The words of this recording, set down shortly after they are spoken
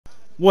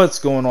What's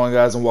going on,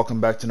 guys, and welcome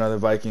back to another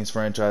Vikings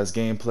franchise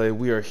gameplay.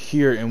 We are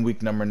here in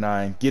week number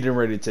 9, getting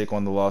ready to take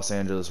on the Los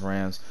Angeles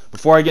Rams.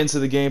 Before I get into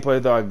the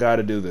gameplay, though, I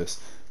gotta do this.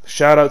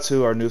 Shout out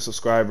to our new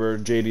subscriber,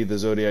 JD the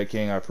Zodiac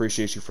King. I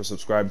appreciate you for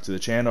subscribing to the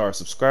channel. Our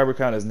subscriber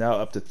count is now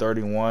up to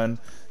 31.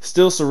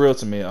 Still surreal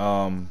to me.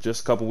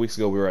 Just a couple weeks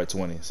ago we were at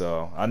 20.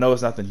 So I know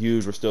it's nothing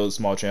huge. We're still a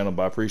small channel,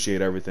 but I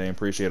appreciate everything.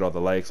 Appreciate all the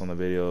likes on the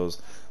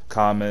videos,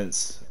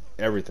 comments,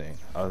 everything.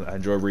 I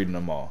enjoy reading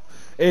them all.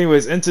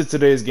 Anyways, into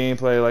today's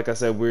gameplay. Like I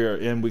said, we're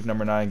in week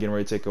number 9, getting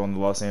ready to take on the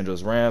Los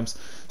Angeles Rams.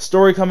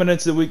 Story coming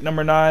into week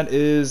number 9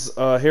 is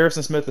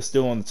Harrison Smith is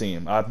still on the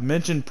team. I've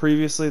mentioned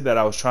previously that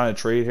I was trying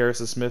to trade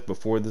Harrison Smith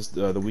before this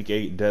the week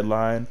 8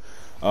 deadline,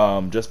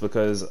 just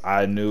because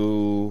I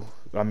knew,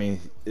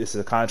 it's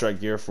a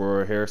contract year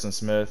for Harrison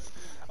Smith.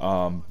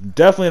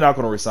 Definitely not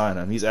going to resign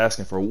him. He's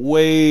asking for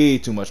way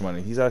too much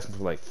money. He's asking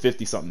for like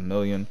 50-something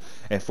million,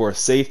 and for a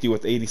safety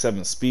with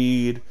 87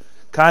 speed,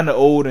 kind of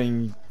old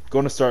and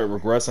going to start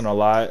regressing a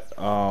lot.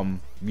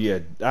 Yeah,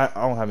 I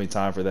don't have any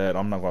time for that.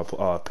 I'm not going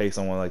to pay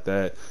someone like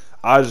that.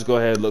 I'll just go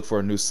ahead and look for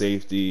a new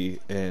safety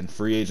in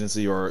free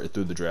agency or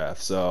through the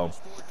draft. So,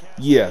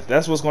 yeah,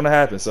 that's what's going to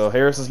happen. So,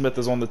 Harrison Smith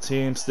is on the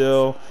team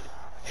still.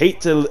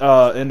 Hate to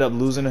end up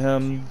losing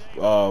him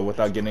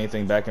without getting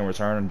anything back in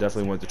return. And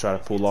definitely want to try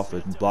to pull off a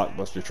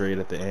blockbuster trade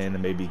at the end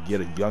and maybe get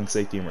a young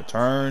safety in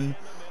return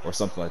or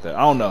something like that.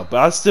 I don't know, but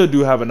I still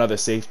do have another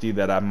safety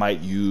that I might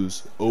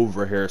use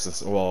over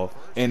Harrison. Well,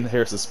 in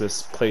Harrison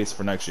Smith's place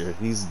for next year.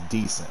 He's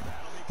decent.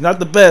 He's not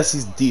the best.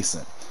 He's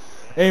decent.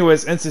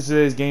 Anyways, into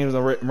today's games,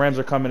 the Rams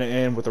are coming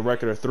in with a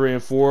record of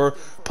 3-4.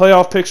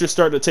 Playoff pictures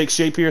start to take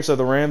shape here, so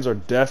the Rams are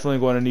definitely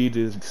going to need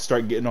to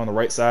start getting on the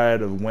right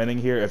side of winning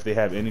here if they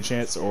have any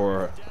chance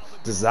or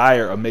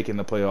desire of making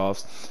the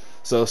playoffs.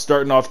 So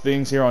starting off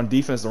things here on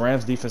defense, the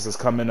Rams defense is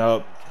coming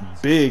up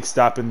big,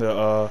 stopping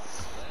the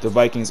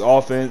Vikings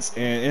offense,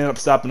 and ended up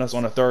stopping us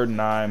on a 3rd and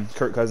 9.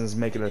 Kirk Cousins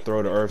making a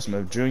throw to Irv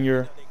Smith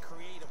Jr.,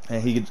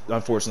 and he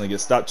unfortunately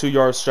gets stopped 2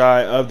 yards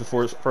shy of the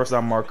first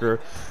down marker,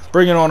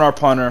 bringing on our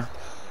punter.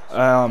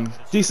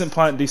 Decent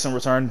punt, decent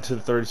return to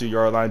the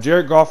 32-yard line.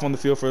 Jared Goff on the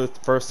field for the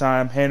first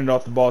time, handed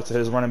off the ball to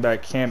his running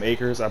back, Cam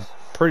Akers. I'm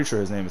pretty sure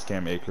his name is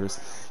Cam Akers.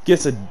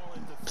 Gets a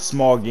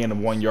small gain of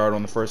 1 yard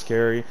on the first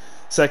carry.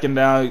 Second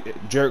down,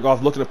 Jared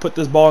Goff looking to put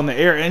this ball in the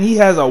air, and he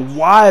has a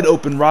wide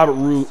open Robert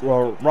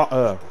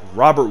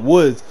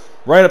Woods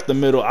right up the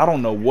middle. I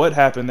don't know what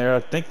happened there. I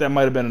think that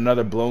might have been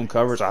another blown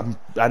coverage.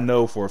 I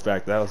know for a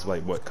fact that was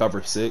like, what,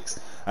 cover 6?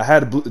 I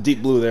had a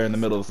deep blue there in the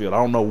middle of the field. I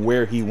don't know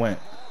where he went.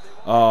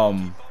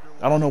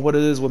 I don't know what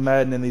it is with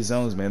Madden in these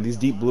zones, man. These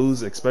deep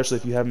blues, especially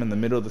if you have them in the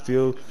middle of the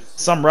field,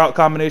 some route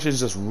combinations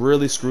just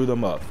really screw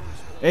them up.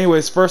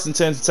 Anyways, 1st and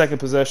 10, second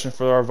possession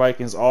for our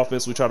Vikings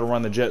offense. We try to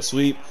run the jet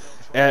sweep.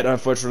 That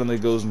unfortunately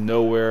goes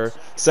nowhere.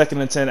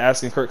 2nd and 10,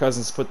 asking Kirk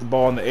Cousins to put the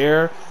ball in the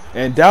air.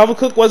 And Dalvin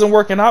Cook wasn't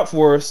working out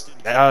for us.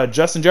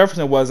 Justin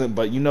Jefferson wasn't,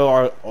 but you know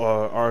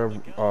our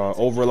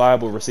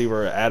over-reliable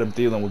receiver, Adam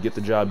Thielen, will get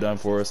the job done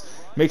for us.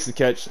 Makes the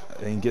catch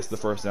and gets the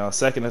first down.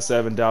 2nd and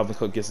 7, Dalvin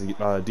Cook gets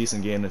a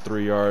decent gain of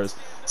 3 yards.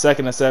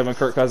 2nd and 7,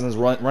 Kirk Cousins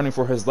running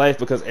for his life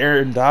because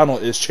Aaron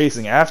Donald is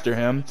chasing after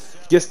him.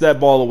 Gets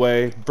that ball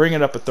away, bring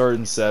it up a 3rd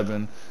and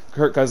 7.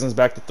 Kirk Cousins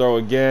back to throw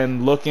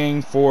again,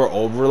 looking for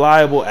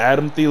over-reliable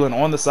Adam Thielen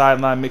on the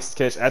sideline, makes the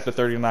catch at the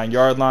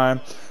 39-yard line.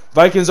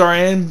 Vikings are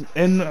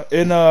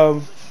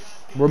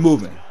we're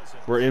moving.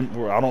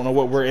 I don't know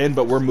what we're in,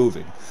 but we're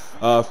moving.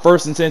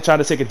 1st and 10, trying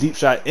to take a deep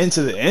shot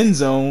into the end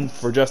zone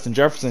for Justin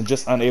Jefferson,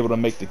 just unable to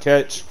make the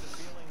catch.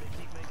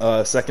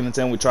 2nd and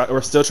 10,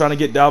 we're still trying to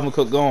get Dalvin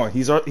Cook going.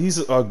 He's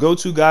a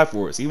go-to guy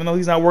for us, even though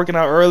he's not working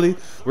out early.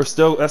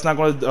 That's not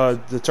going to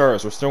deter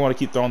us. We're still going to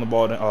keep throwing the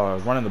ball,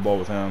 running the ball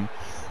with him.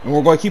 And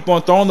we're going to keep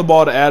on throwing the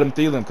ball to Adam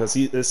Thielen because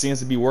it seems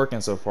to be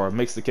working so far.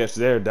 Makes the catch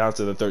there down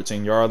to the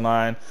 13-yard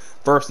line.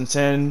 1st and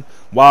 10,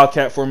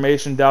 Wildcat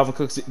formation. Dalvin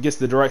Cook gets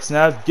the direct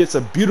snap. Gets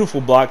a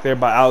beautiful block there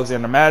by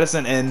Alexander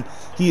Madison. And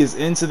he is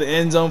into the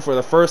end zone for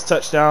the first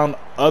touchdown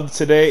of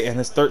today and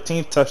his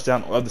 13th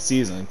touchdown of the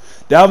season.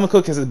 Dalvin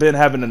Cook has been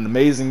having an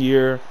amazing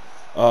year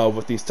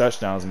with these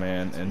touchdowns,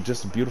 man, and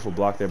just a beautiful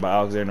block there by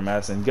Alexander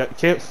Madison.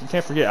 Can't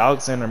forget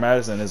Alexander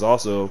Madison is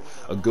also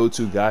a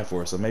go-to guy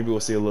for us, so maybe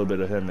we'll see a little bit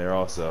of him there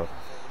also.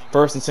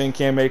 1st and 10,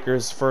 Cam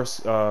Akers,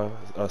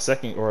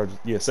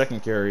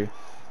 second carry,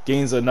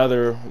 gains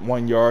another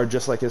 1 yard,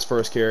 just like his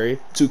first carry.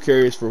 2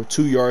 carries for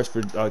 2 yards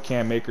for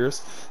Cam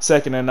Akers.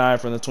 2nd and 9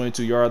 from the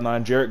 22-yard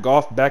line. Jared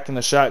Goff back in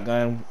the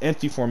shotgun,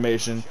 empty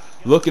formation,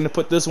 looking to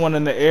put this one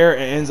in the air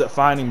and ends up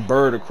finding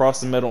Bird across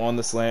the middle on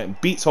the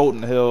slant. Beats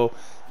Holton Hill.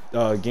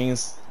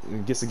 Gets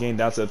the gain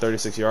down to the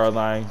 36-yard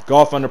line.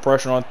 Goff under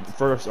pressure on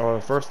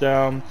first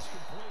down.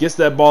 Gets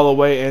that ball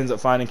away. Ends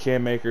up finding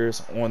Cam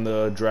Akers on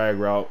the drag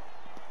route.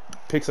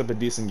 Picks up a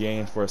decent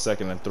gain for a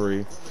 2nd and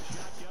 3.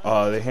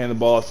 They hand the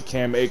ball off to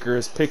Cam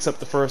Akers. Picks up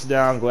the first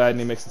down.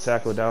 Gladney makes the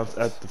tackle down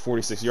at the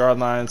 46-yard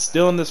line.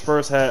 Still in this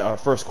first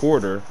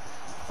quarter.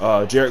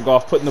 Jared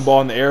Goff putting the ball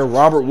in the air.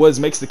 Robert Woods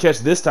makes the catch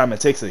this time and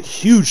takes a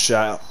huge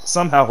shot.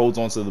 Somehow holds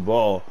onto the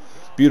ball.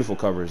 Beautiful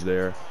coverage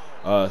there.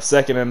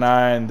 Second and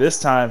 9. This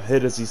time,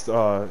 hit as he's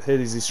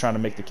trying to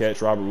make the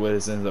catch. Robert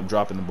Woods ends up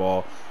dropping the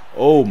ball.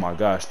 Oh my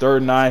gosh, third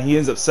and 9. He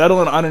ends up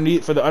settling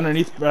underneath for the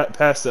underneath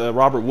pass to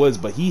Robert Woods,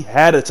 but he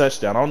had a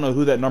touchdown. I don't know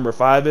who that number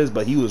 5 is,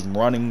 but he was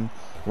running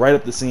right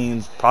up the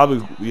seams.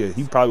 Probably, yeah,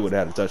 he probably would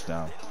have had a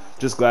touchdown.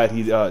 Just glad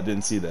he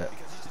didn't see that.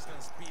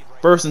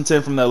 First and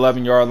 10 from the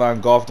 11-yard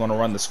line. Goff going to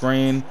run the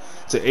screen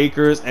to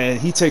Akers, and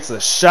he takes a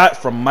shot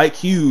from Mike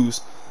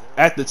Hughes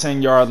at the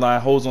 10-yard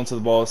line, holds onto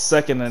the ball.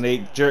 Second and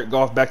 8. Jared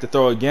Goff back to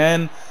throw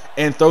again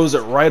and throws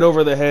it right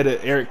over the head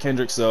of Eric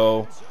Kendrick.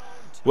 So,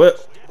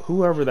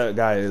 whoever that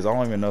guy is, I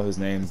don't even know his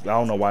name. I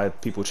don't know why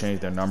people change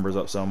their numbers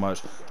up so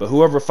much. But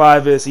whoever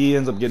 5 is, he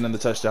ends up getting in the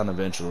touchdown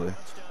eventually.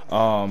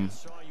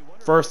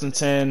 First and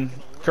 10.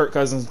 Kirk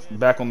Cousins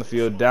back on the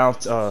field, down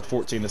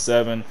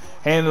 14-7.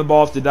 Handing the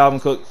ball off to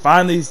Dalvin Cook.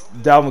 Finally,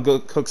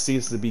 Dalvin Cook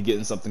seems to be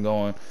getting something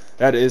going.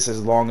 That is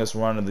his longest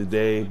run of the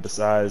day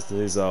besides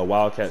his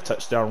Wildcat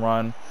touchdown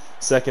run.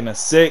 Second and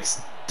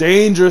 6.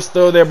 Dangerous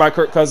throw there by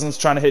Kirk Cousins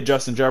trying to hit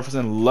Justin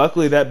Jefferson.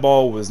 Luckily, that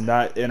ball was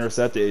not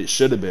intercepted. It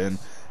should have been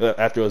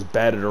after it was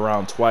batted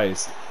around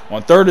twice.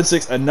 On third and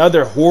 6,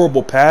 another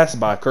horrible pass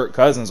by Kirk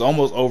Cousins,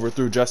 almost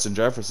overthrew Justin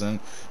Jefferson.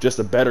 Just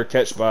a better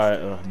catch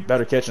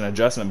and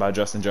adjustment by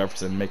Justin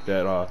Jefferson make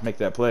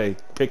that play.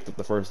 Picked up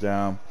the first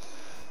down.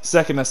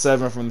 Second and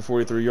 7 from the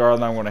 43-yard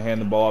line. We're going to hand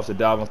the ball off to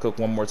Dalvin Cook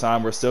one more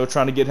time. We're still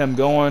trying to get him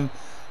going.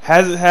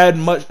 Hasn't had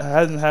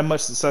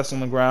much success on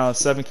the ground.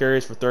 7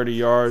 carries for 30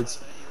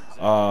 yards.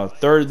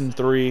 Third and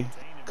 3.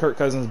 Kirk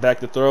Cousins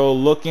back to throw,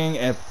 looking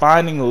and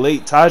finding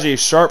late Tajay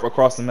Sharp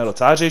across the middle.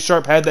 Tajay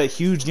Sharp had that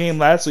huge game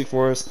last week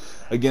for us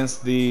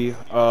against the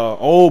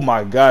oh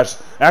my gosh,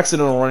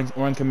 accidental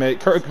run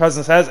commit. Kirk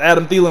Cousins has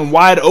Adam Thielen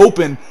wide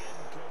open.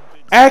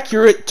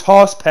 Accurate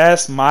toss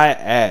past my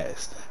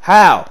ass.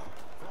 How?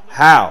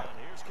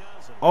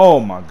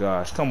 Oh my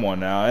gosh, come on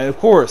now. And of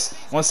course,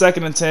 on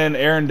second and 10,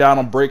 Aaron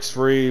Donald breaks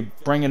free,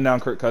 bringing down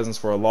Kirk Cousins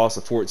for a loss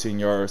of 14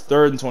 yards.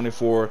 Third and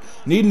 24,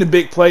 needing a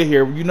big play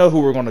here. You know who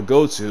we're going to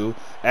go to,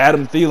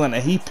 Adam Thielen,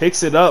 and he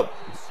picks it up.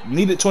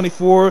 Needed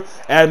 24,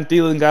 Adam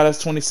Thielen got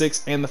us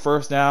 26 and the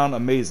first down.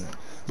 Amazing.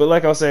 But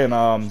like I was saying,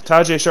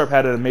 Tajay Sharp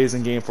had an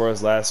amazing game for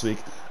us last week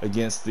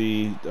against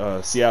the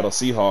Seattle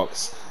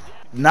Seahawks.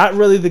 Not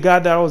really the guy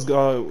that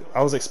I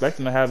was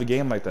expecting to have a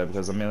game like that,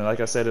 because I mean,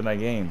 like I said in that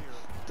game,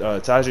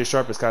 Tajay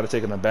Sharp is kind of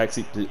taking a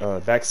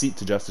backseat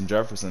to Justin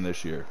Jefferson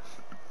this year.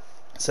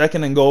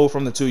 Second and goal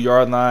from the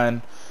 2-yard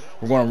line.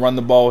 We're going to run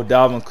the ball with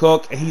Dalvin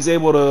Cook, and he's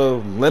able to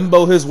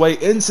limbo his way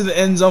into the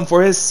end zone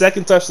for his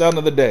second touchdown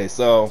of the day.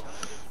 So,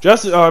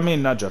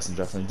 not Justin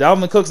Jefferson.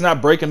 Dalvin Cook's not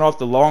breaking off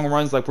the long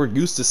runs like we're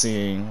used to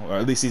seeing, or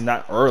at least he's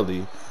not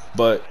early.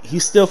 But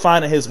he's still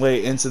finding his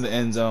way into the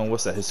end zone.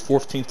 What's that? His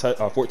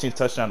 14th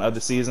touchdown of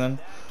the season.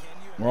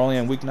 We're only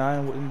in week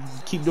 9.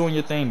 Keep doing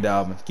your thing,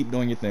 Dalvin. Keep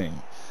doing your thing.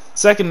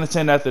 Second and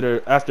 10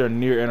 after a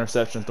near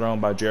interception thrown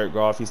by Jared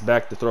Goff. He's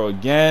back to throw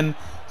again.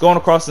 Going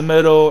across the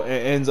middle and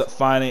ends up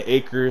finding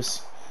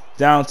Akers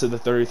down to the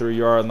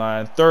 33-yard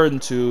line. Third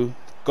and 2.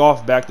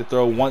 Goff back to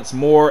throw once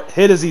more.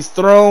 Hit as he's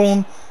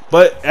thrown,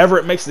 but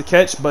Everett makes the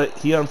catch, but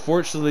he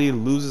unfortunately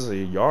loses a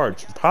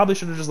yard. Probably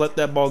should have just let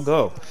that ball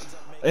go.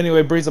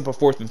 Anyway, brings up a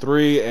 4th and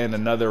 3 and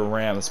another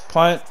Rams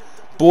punt.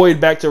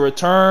 Boyd back to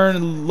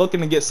return,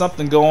 looking to get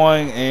something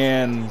going,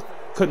 and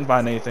couldn't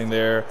find anything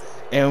there.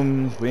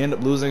 And we end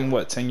up losing,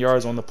 10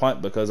 yards on the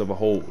punt because of a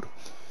hold.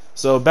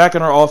 So back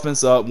in our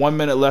offense, 1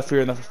 minute left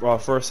here in the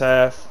first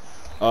half.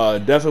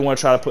 Definitely want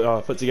to try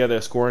to put together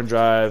a scoring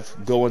drive,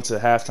 go into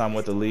halftime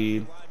with the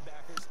lead.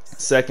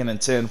 Second and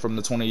 10 from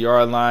the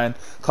 20-yard line.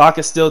 Clock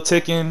is still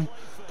ticking.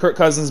 Kirk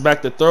Cousins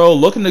back to throw,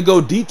 looking to go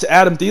deep to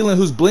Adam Thielen,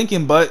 who's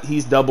blinking, but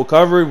he's double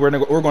covered. We're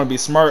going to be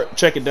smart,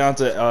 check it down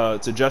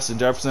to Justin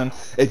Jefferson,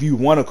 if you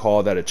want to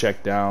call that a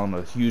check down,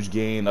 a huge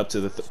gain up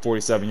to the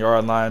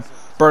 47-yard line.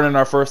 Burning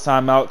our first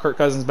time out. Kirk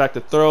Cousins back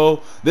to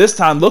throw, this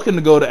time looking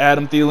to go to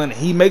Adam Thielen.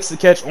 He makes the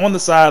catch on the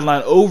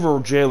sideline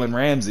over Jalen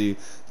Ramsey,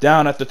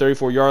 down at the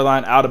 34-yard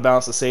line, out of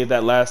bounds to save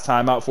that last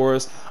time out for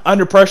us.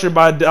 Under pressure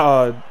by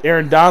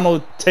Aaron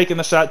Donald, taking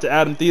the shot to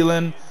Adam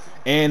Thielen.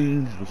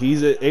 And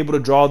he's able to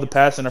draw the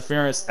pass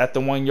interference at the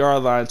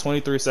 1-yard line.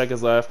 23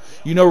 seconds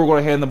left. You know we're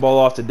going to hand the ball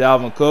off to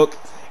Dalvin Cook.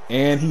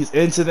 And he's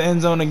into the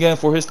end zone again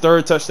for his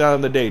 3rd touchdown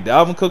of the day.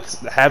 Dalvin Cook's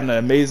having an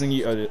amazing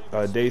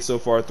day so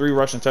far. 3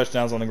 rushing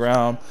touchdowns on the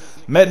ground.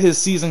 Met his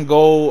season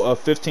goal of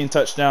 15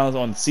 touchdowns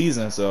on the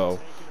season. So,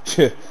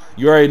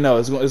 you already know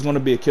it's going to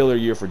be a killer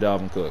year for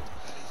Dalvin Cook.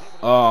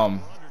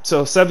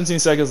 So 17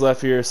 seconds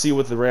left here. See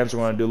what the Rams are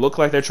going to do. Look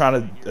like they're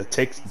trying to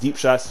take deep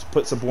shots,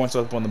 put some points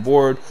up on the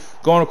board.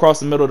 Going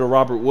across the middle to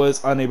Robert Woods,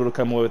 unable to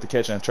come away with the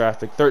catch in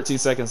traffic. 13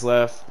 seconds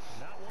left.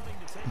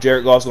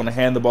 Jared Goff's going to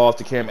hand the ball off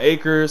to Cam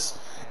Akers.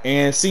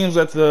 And it seems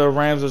that the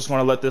Rams are just going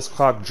to let this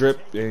clock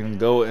drip and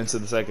go into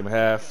the second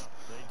half.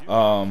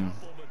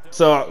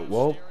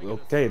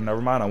 Okay,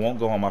 never mind. I won't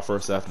go on my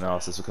first half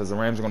analysis because the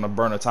Rams are going to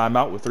burn a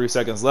timeout with 3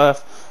 seconds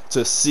left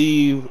to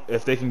see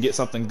if they can get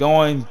something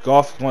going.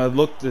 Goff going to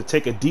look to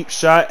take a deep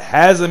shot.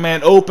 Has a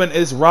man open.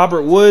 It's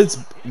Robert Woods.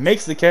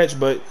 Makes the catch,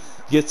 but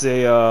gets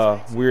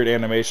a weird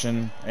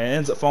animation and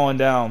ends up falling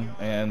down,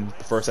 and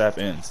the first half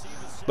ends.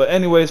 But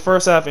anyways,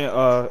 first half,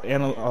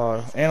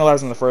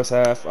 analyzing the first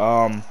half.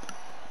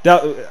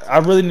 I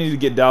really need to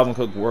get Dalvin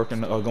Cook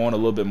working, going a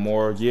little bit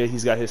more. Yeah,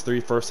 he's got his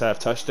 3 first half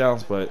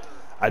touchdowns, but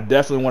I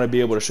definitely want to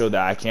be able to show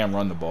that I can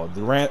run the ball.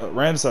 The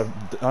Rams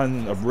have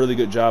done a really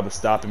good job of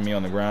stopping me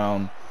on the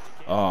ground.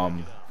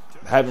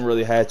 Haven't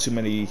really had too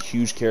many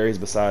huge carries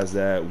besides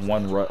that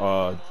one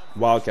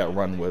Wildcat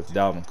run with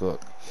Dalvin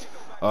Cook.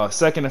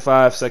 2nd and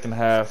 5, second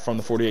half from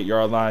the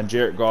 48-yard line.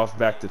 Jared Goff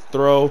back to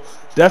throw.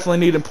 Definitely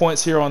needing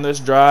points here on this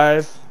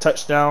drive.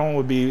 Touchdown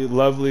would be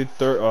lovely.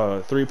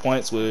 3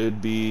 points would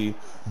be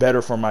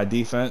better for my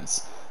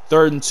defense.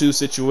 3rd and 2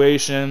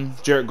 situation.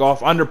 Jared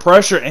Goff under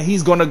pressure, and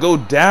he's going to go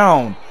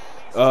down.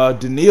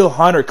 Danielle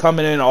Hunter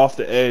coming in off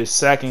the edge,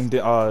 sacking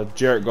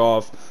Jared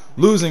Goff,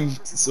 losing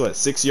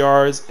 6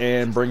 yards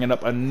and bringing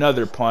up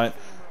another punt.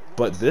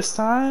 But this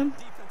time,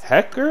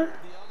 Hecker,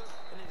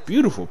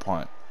 beautiful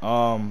punt.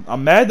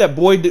 I'm mad that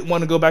Boyd didn't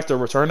want to go back to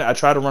return it. I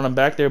tried to run him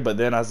back there, but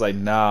then I was like,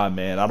 nah,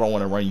 man, I don't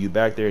want to run you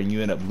back there, and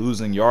you end up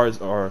losing yards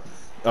or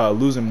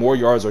losing more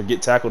yards or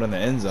get tackled in the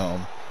end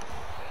zone.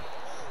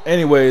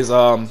 Anyways,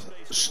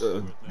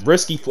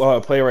 risky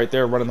play right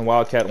there, running the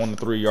Wildcat on the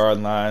 3-yard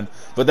line.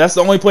 But that's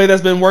the only play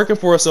that's been working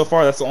for us so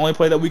far. That's the only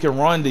play that we can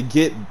run to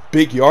get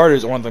big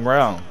yardage on the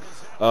ground.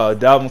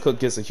 Dalvin Cook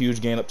gets a huge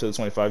gain up to the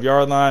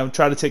 25-yard line.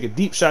 Try to take a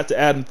deep shot to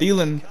Adam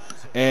Thielen,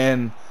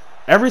 and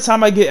every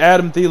time I get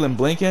Adam Thielen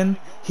blinking,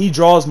 he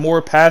draws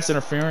more pass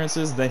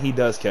interferences than he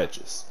does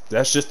catches.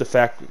 That's just a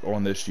fact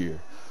on this year.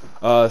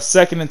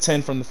 2nd and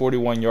 10 from the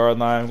 41-yard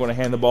line. I'm going to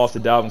hand the ball off to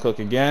Dalvin Cook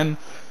again.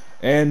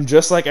 And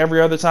just like every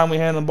other time we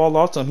hand the ball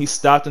off to him, he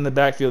stopped in the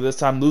backfield, this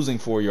time losing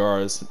 4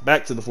 yards,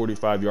 back to the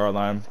 45-yard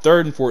line.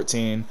 3rd and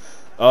 14.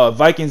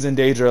 Vikings in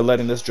danger of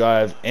letting this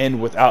drive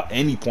end without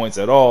any points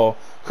at all.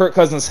 Kirk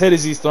Cousins hit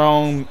as he's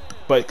thrown,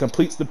 but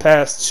completes the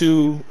pass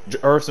to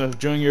Irv Smith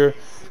Jr.,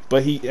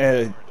 but he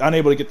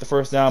unable to get the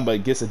first down,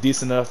 but gets a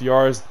decent enough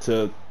yards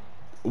to,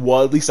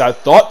 well, at least I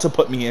thought, to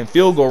put me in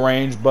field goal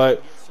range.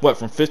 But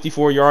from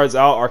 54 yards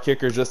out, our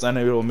kicker is just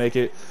unable to make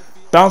it.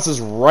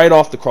 Bounces right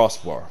off the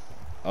crossbar.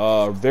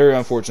 Very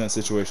unfortunate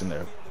situation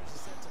there.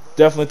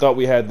 Definitely thought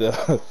we had the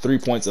 3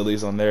 points at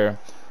least on there.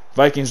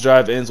 Vikings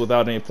drive ends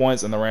without any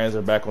points, and the Rams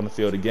are back on the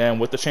field again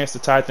with the chance to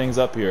tie things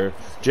up here.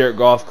 Jared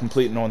Goff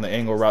completing on the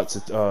angle route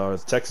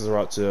to Texas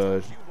route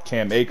to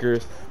Cam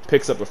Akers,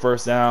 picks up a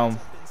first down.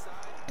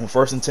 On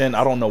 1st and 10,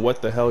 I don't know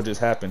what the hell just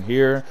happened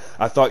here.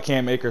 I thought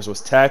Cam Akers was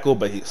tackled,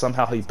 but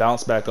somehow he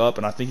bounced back up,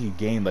 and I think he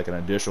gained like an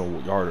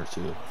additional yard or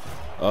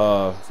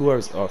 2. Who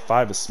is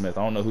 5 is Smith?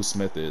 I don't know who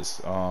Smith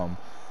is.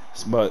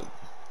 But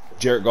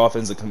Jared Goff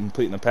ends up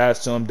completing the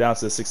pass to him down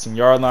to the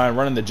 16-yard line,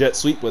 running the jet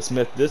sweep with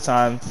Smith this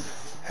time.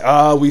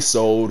 We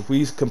sold.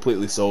 We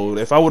completely sold.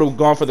 If I would have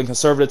gone for the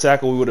conservative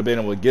tackle, we would have been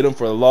able to get him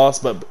for the loss,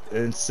 but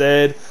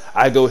instead,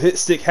 I go hit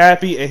stick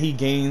happy, and he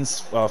gains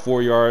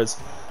 4 yards.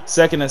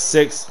 2nd and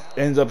 6,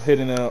 ends up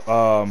hitting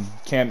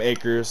Cam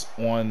Akers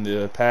on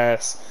the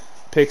pass,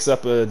 picks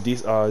up a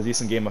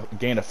decent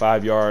gain of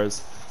 5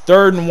 yards.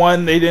 3rd and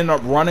 1, they end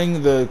up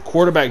running the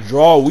quarterback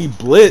draw. We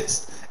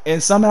blitzed,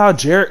 and somehow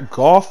Jared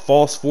Goff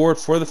falls forward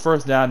for the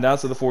first down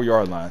to the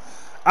 4-yard line.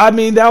 I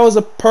mean, that was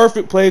a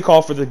perfect play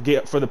call for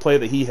the play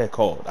that he had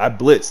called. I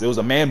blitzed. It was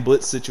a man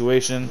blitz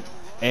situation,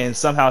 and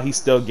somehow he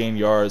still gained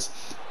yards.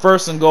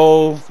 1st and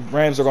goal,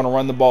 Rams are going to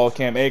run the ball with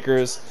Cam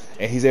Akers,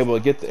 and he's able to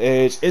get the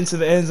edge into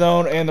the end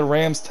zone, and the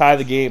Rams tie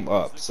the game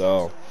up.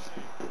 So,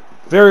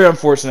 very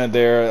unfortunate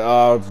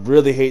there.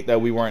 Really hate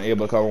that we weren't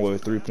able to come up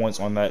with 3 points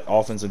on that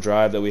offensive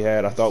drive that we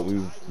had. I thought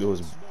it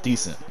was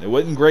decent. It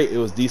wasn't great. It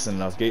was decent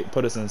enough.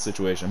 Put us in a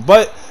situation.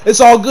 But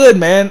it's all good,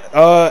 man.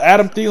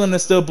 Adam Thielen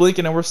is still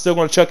blinking, and we're still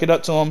going to chuck it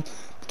up to him.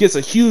 Gets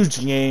a huge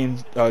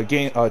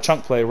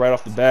chunk play right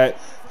off the bat.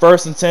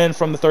 1st and 10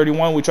 from the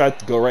 31. We tried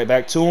to go right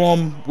back to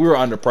him. We were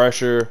under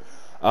pressure.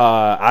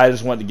 I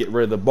just wanted to get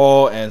rid of the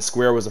ball, and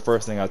square was the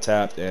first thing I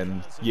tapped.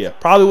 And yeah,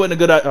 probably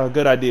wasn't a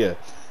good idea.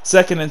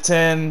 2nd and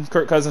 10.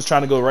 Kirk Cousins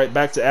trying to go right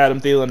back to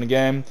Adam Thielen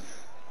again.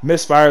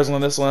 Misfires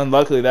on this one.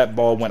 Luckily, that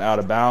ball went out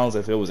of bounds.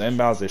 If it was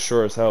inbounds, it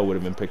sure as hell would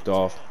have been picked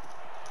off.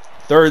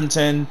 3rd and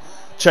 10.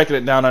 Checking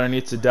it down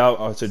underneath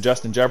to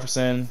Justin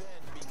Jefferson.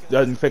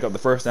 Doesn't pick up the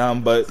first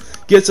down, but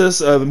gets us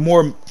a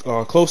more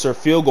closer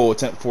field goal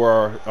attempt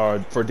for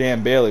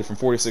Dan Bailey from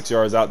 46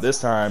 yards out.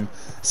 This time,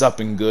 it's up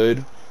and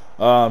good.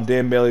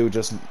 Dan Bailey was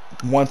just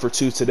 1 for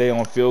 2 today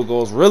on field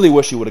goals. Really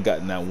wish he would have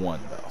gotten that one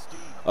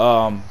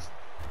though.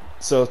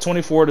 So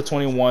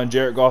 24-21,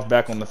 Jared Goff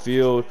back on the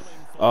field.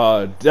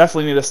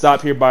 Definitely need to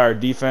stop here by our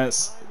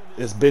defense.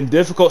 It's been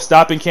difficult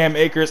stopping Cam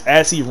Akers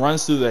as he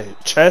runs through the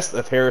chest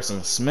of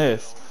Harrison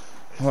Smith.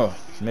 Oh,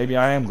 maybe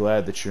I am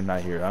glad that you're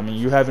not here. I mean,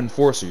 you have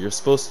enforcer. You're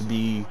supposed to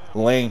be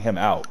laying him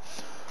out.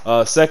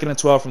 Second and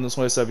 12 from the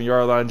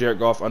 27-yard line. Jared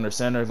Goff under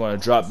center, going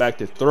to drop back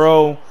to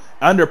throw.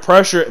 Under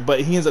pressure,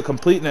 but he ends up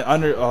completing it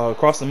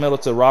across the middle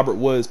to Robert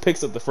Woods.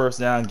 Picks up the first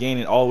down,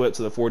 gaining all the way up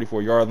to the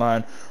 44-yard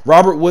line.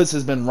 Robert Woods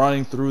has been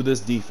running through this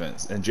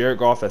defense, and Jared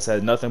Goff has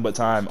had nothing but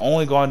time.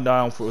 Only gone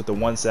down with the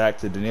 1 sack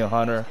to Danielle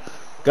Hunter.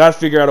 Got to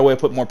figure out a way to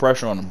put more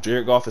pressure on him.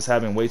 Jared Goff is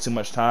having way too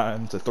much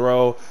time to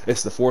throw.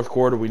 It's the fourth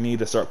quarter. We need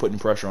to start putting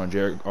pressure on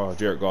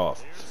Jared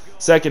Goff.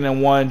 Second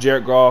and 1,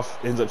 Jared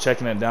Goff ends up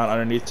checking it down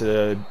underneath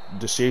to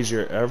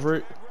DeShazier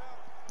Everett.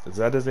 Is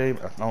that his name?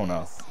 I don't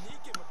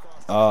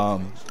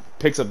know.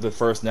 Picks up the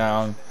first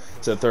down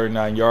to the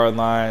 39-yard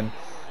line.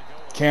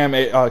 Cam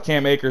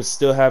Akers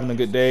still having a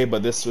good day,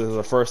 but this was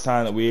the first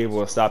time that we were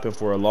able to stop him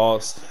for a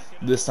loss.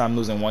 This time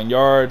losing 1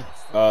 yard.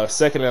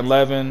 Second and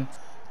 11.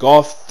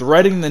 Goff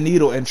threading the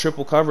needle in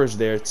triple coverage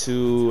there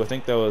to, I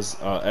think that was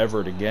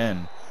Everett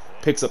again.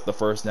 Picks up the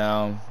first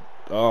down.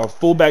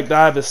 Fullback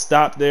dive is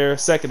stopped there.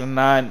 Second and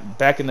 9.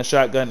 Back in the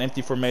shotgun,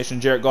 empty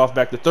formation. Jared Goff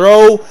back to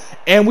throw.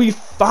 And we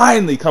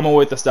finally come away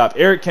with the stop.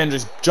 Eric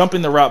Kendricks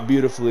jumping the route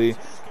beautifully.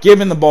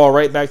 Giving the ball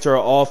right back to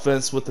our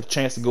offense with the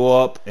chance to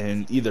go up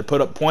and either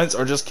put up points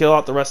or just kill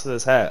out the rest of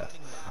this half.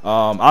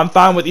 I'm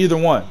fine with either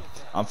one.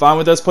 I'm fine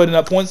with us putting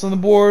up points on the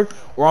board,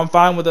 or I'm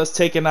fine with us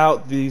taking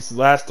out these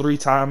last 3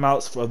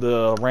 timeouts for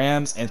the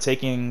Rams and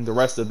taking the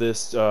rest of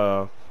this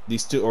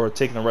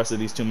taking the rest of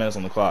these 2 minutes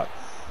on the clock.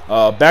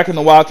 Back in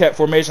the Wildcat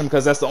formation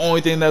because that's the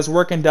only thing that's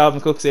working.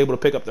 Dalvin Cook's able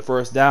to pick up the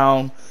first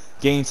down,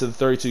 gain to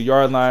the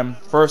 32-yard line.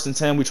 First and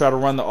 10, we try to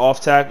run the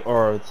off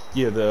tackle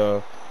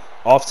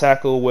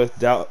with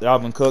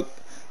Dalvin Cook.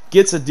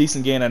 Gets a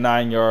decent gain of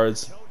 9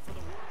 yards.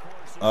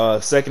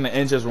 Second and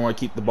inches, we're going to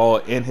keep the ball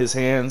in his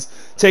hands.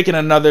 Taking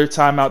another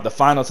timeout, the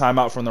final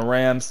timeout from the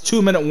Rams.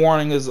 2-minute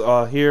warning is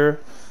here,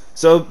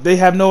 so they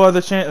have no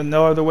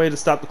other way to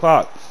stop the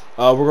clock.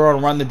 We're going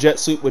to run the jet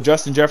sweep with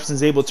Justin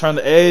Jefferson's able to turn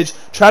the edge,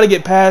 try to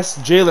get past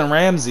Jalen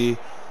Ramsey.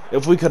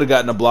 If we could have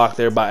gotten a block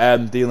there by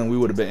Adam Thielen, we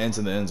would have been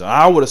into the end zone.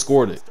 I would have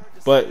scored it,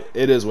 but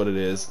it is what it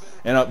is.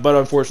 But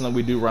unfortunately,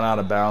 we do run out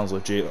of bounds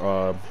with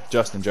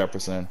Justin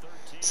Jefferson.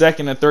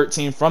 Second and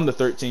 13 from the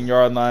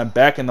 13-yard line,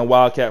 back in the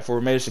Wildcat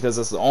formation because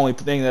that's the only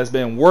thing that's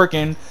been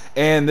working.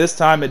 And this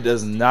time it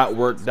does not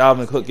work.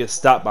 Dalvin Cook gets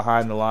stopped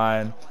behind the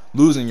line,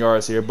 losing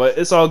yards here. But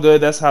it's all good.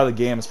 That's how the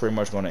game is pretty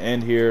much going to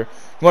end here.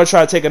 I'm going to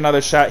try to take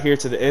another shot here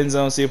to the end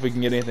zone, see if we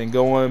can get anything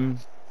going.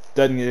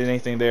 Doesn't get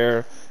anything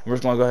there. We're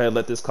just going to go ahead and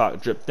let this clock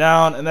drip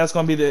down. And that's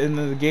going to be the end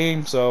of the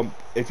game. So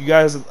if you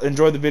guys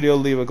enjoyed the video,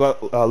 leave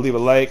a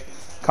like,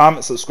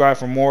 comment, subscribe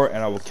for more. And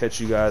I will catch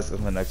you guys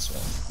in the next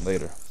one.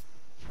 Later.